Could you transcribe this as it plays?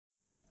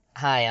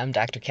Hi, I'm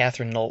Dr.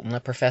 Catherine Knowlton,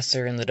 a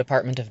professor in the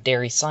Department of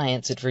Dairy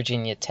Science at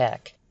Virginia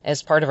Tech.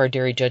 As part of our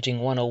Dairy Judging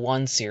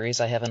 101 series,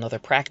 I have another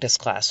practice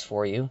class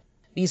for you.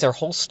 These are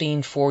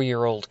Holstein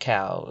 4-year-old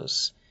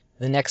cows.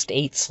 The next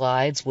 8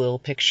 slides will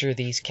picture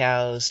these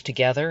cows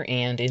together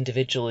and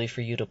individually for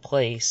you to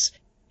place,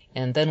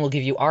 and then we'll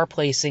give you our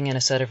placing and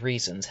a set of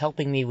reasons.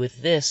 Helping me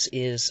with this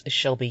is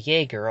Shelby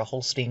Iager, a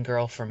Holstein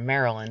girl from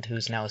Maryland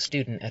who's now a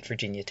student at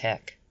Virginia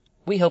Tech.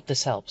 We hope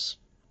this helps.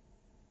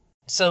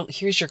 So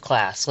here's your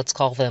class. Let's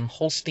call them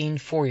Holstein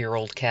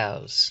 4-year-old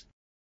cows.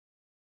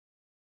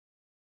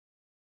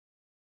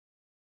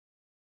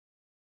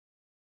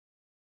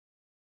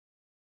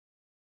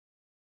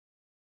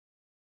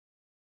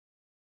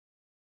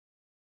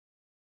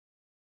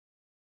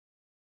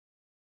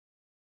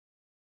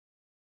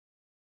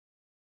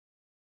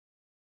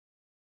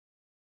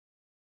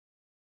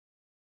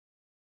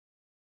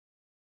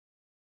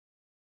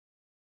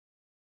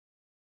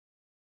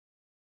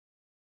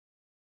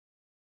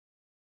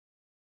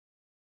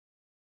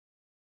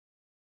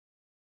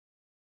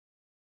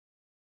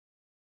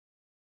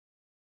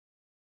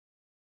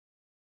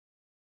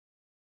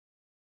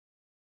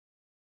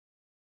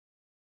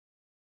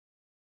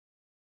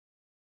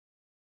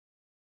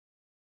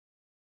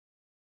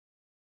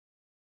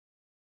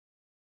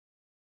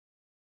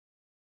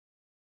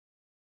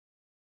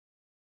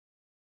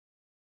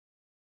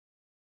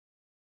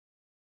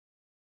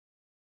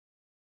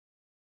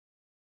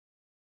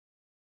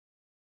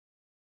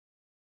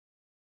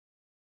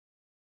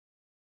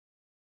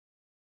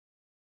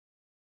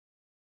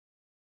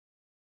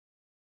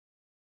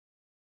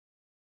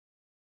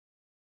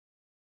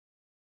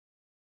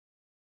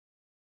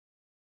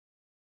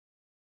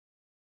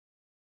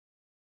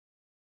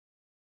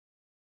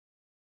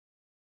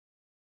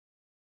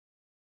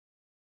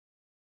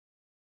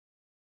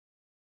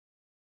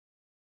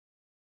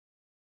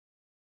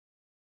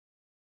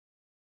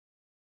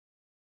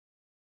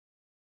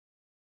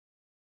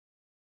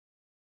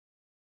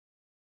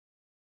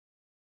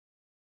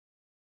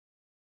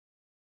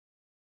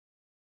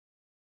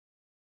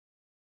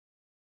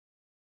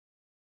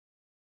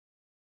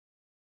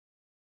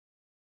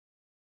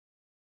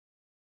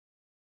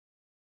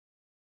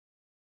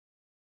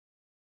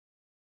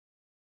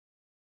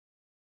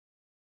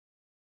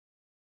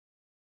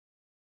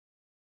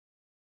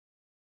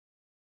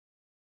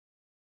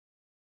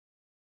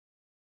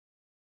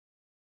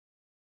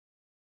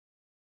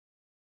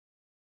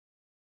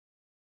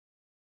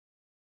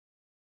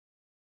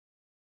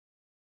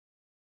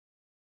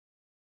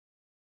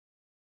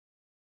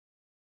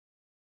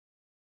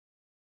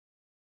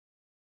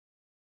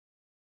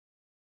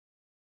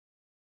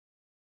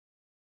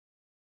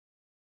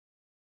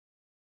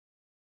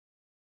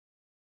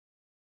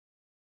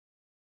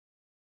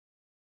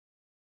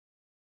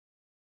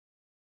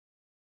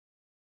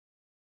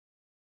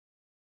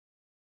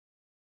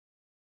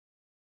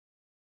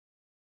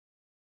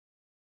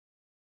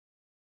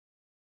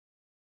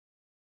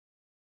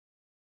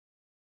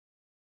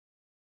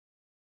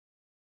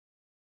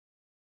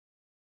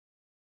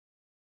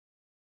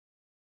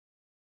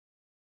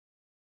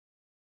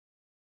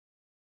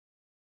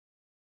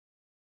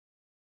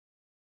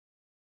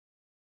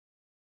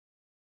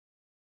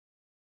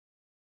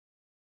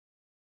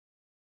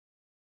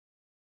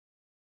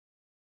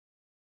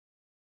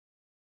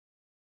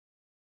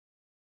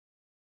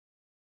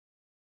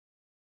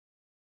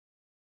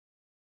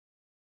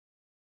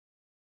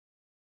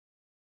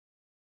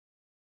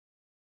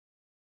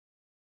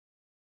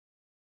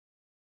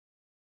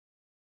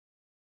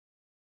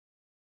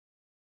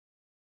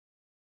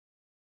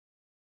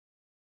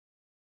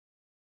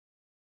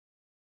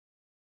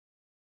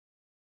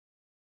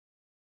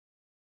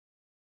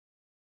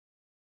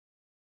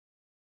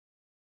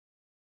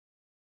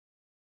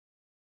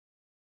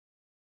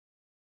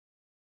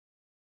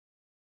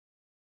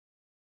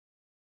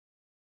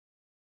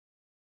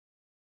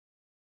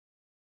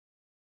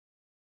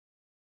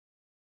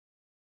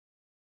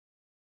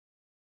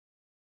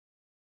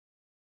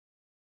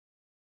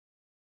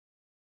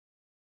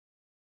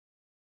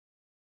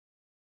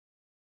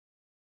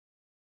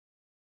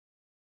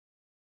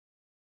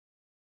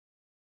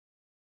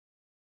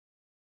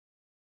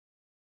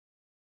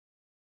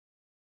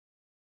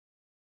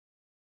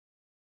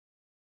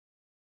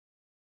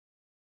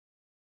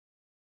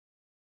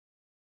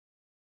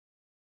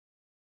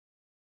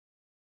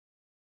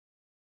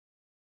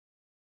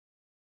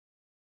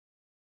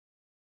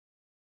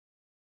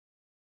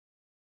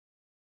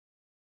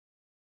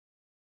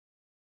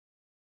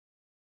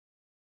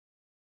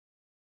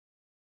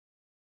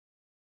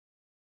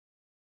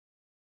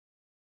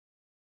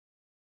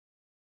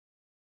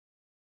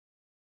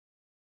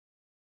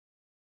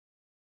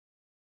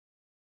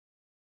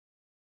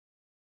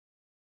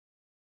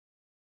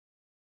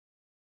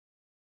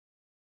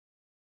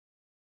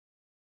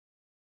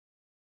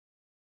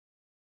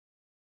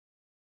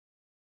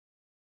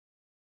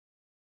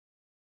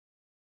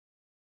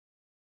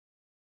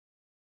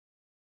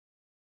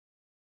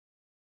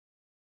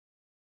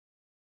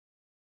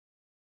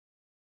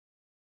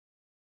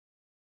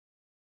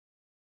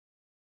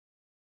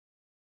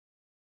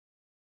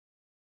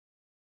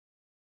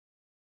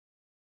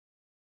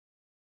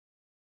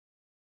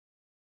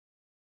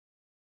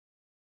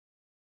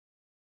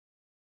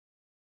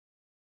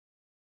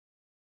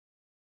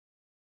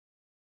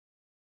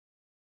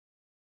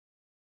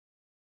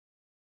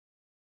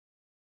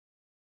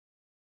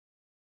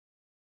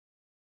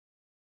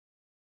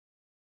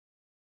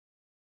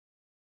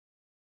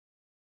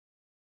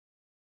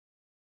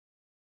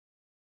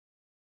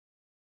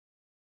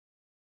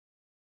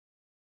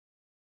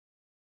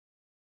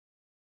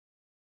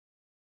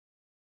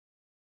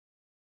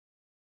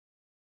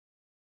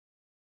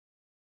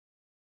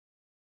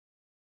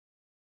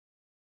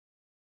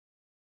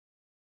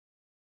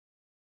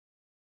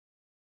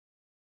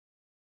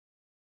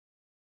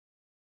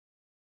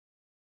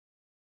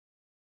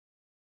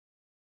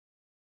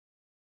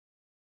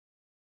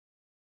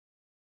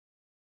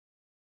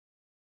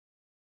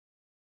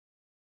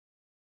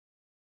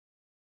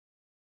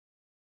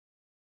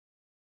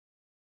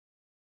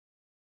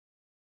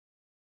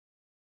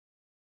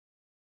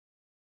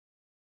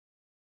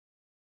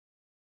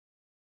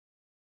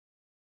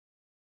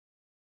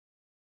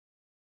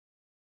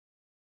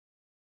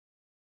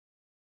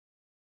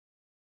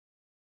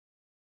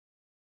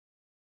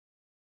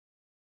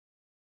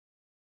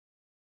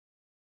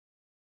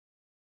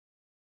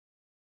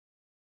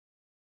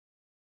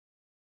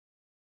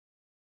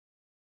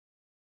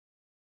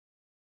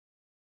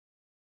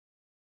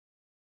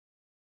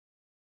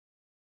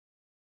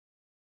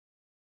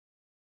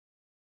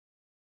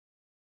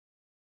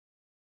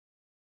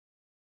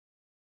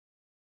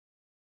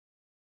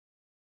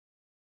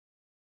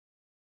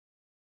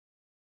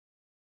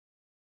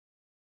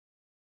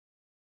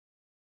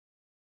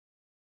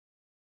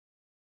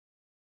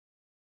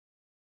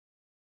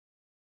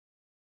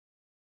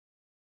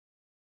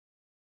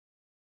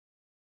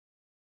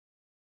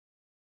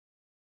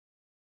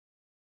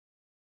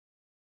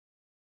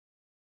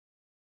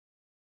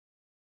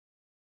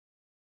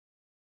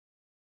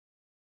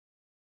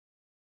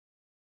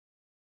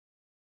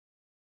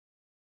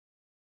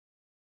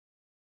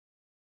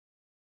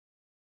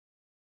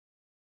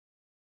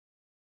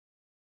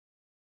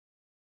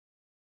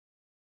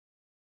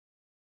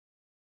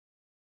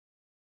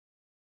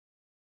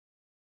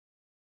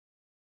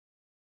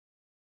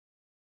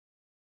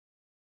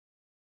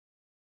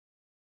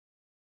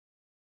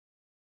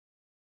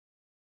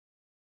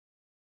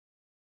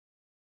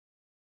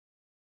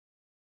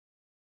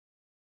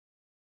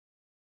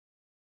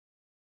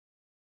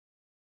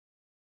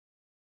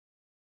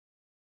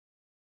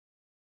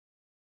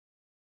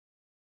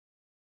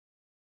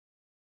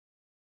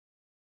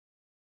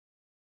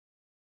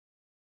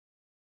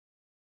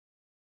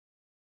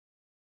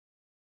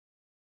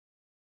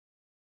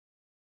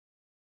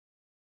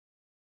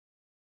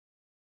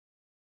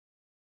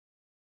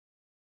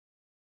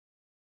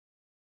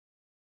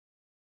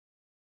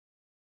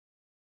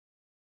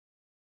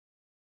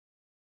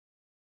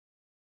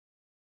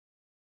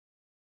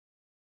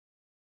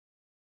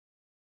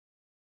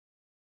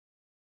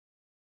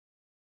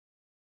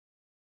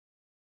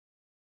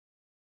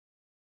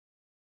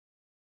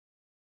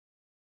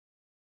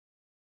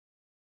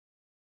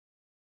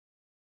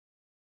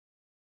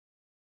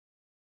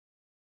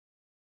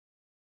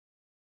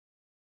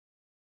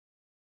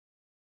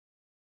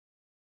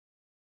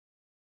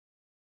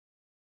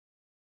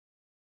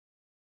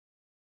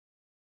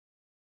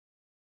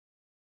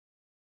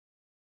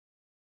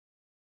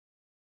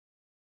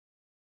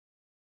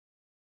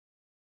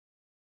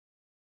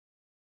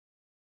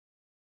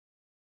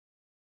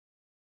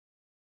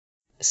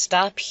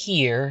 stop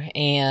here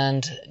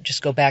and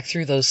just go back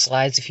through those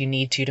slides if you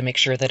need to make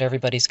sure that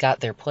everybody's got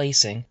their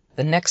placing.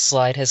 The next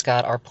slide has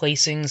got our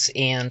placings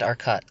and our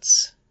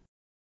cuts.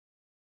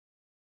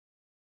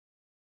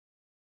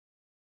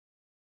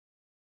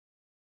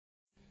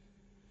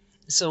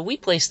 So we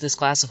placed this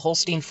class of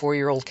Holstein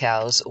 4-year-old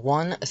cows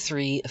 1,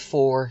 3,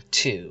 4,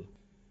 2.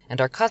 And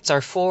our cuts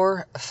are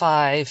 4,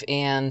 5,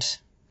 and...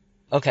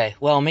 okay,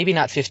 well, maybe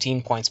not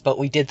 15 points, but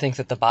we did think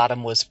that the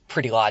bottom was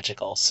pretty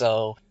logical,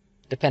 so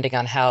depending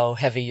on how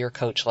heavy your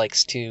coach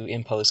likes to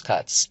impose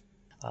cuts.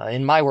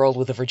 In my world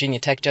with the Virginia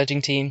Tech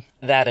judging team,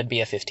 that'd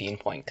be a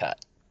 15-point cut.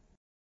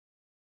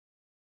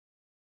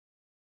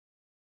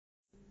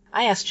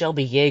 I asked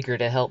Shelby Iager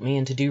to help me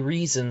and to do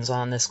reasons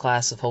on this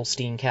class of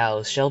Holstein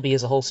cows. Shelby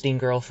is a Holstein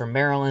girl from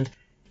Maryland.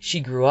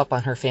 She grew up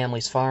on her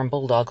family's farm,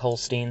 Bulldog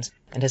Holsteins,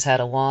 and has had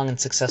a long and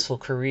successful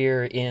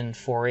career in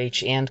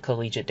 4-H and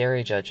collegiate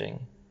dairy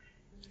judging.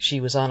 She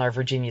was on our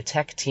Virginia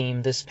Tech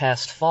team this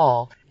past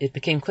fall. It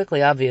became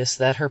quickly obvious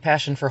that her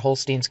passion for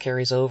Holsteins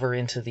carries over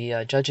into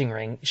the judging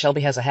ring. Shelby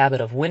has a habit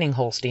of winning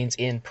Holsteins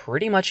in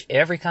pretty much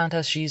every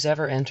contest she's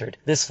ever entered.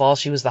 This fall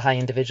she was the high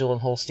individual in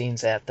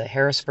Holsteins at the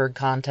Harrisburg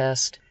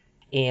contest,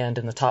 and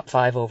in the top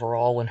 5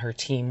 overall when her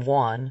team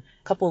won.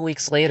 A couple of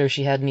weeks later,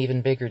 she had an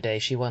even bigger day.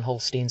 She won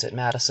Holsteins at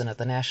Madison at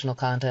the national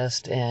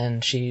contest,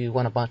 and she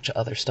won a bunch of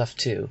other stuff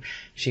too.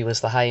 She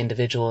was the high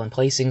individual in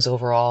placings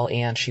overall,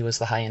 and she was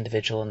the high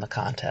individual in the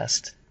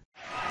contest.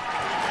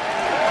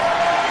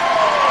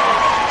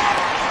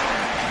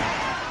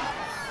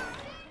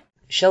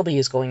 Shelby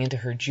is going into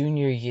her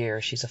junior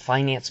year. She's a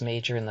finance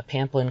major in the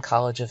Pamplin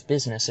College of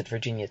Business at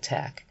Virginia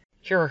Tech.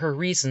 Here are her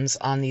reasons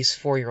on these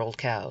 4-year-old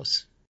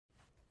cows.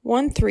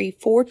 1, 3,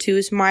 4, 2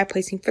 is my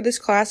placing for this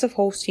class of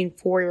Holstein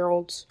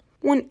 4-year-olds.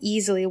 1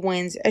 easily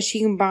wins as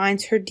she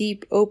combines her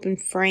deep open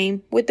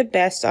frame with the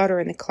best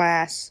udder in the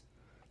class.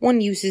 1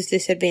 uses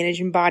this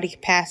advantage in body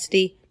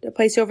capacity to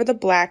place over the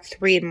black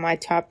 3 in my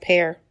top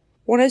pair.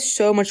 1 has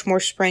so much more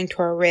spring to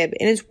her rib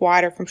and is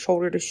wider from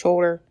shoulder to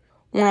shoulder.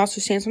 1 also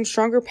stands on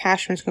stronger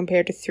pasterns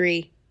compared to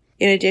 3.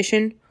 In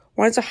addition,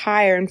 1 has a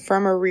higher and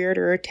firmer rear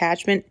udder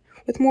attachment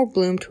with more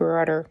bloom to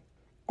her udder.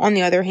 On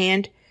the other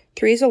hand,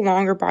 3 is a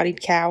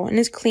longer-bodied cow and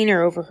is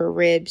cleaner over her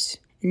ribs.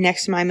 And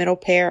next to my middle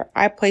pair,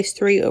 I place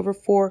 3 over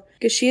 4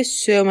 because she has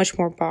so much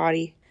more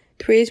body.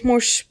 3 has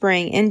more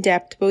spring and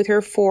depth to both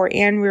her fore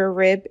and rear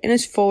rib and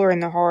is fuller in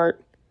the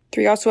heart.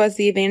 3 also has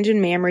the advantage in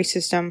mammary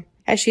system,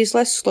 as she is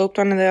less sloped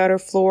onto the udder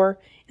floor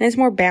and has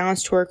more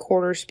balance to her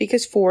quarters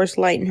because 4 is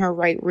light in her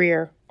right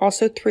rear.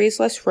 Also, 3 is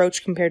less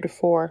roached compared to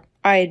 4.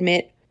 I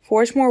admit,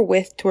 4 has more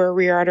width to her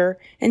rear udder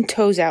and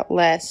toes out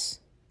less.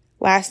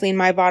 Lastly, in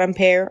my bottom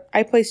pair,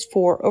 I placed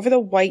 4 over the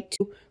white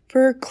 2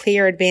 for her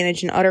clear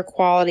advantage in udder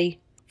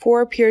quality.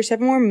 4 appears to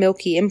have a more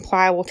milky and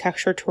pliable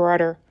texture to her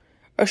udder,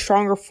 a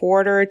stronger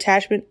fore udder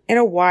attachment, and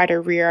a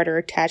wider rear udder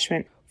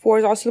attachment. 4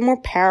 is also the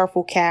more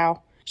powerful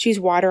cow. She's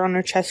wider on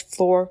her chest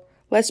floor,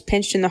 less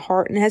pinched in the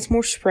heart, and has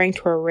more spring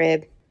to her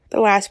rib.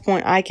 The last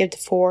point I give to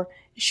 4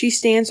 is she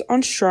stands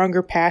on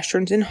stronger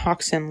pasterns and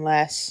hucks in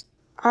less.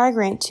 I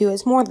grant 2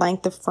 has more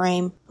length of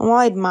frame, and while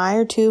I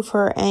admire 2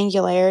 for her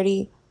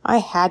angularity, I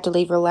had to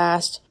leave her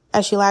last,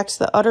 as she lacks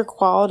the udder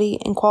quality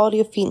and quality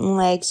of feet and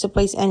legs to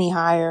place any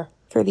higher.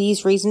 For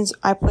these reasons,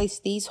 I place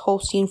these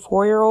Holstein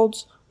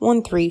 4-year-olds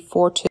 1, 3,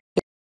 4, 2.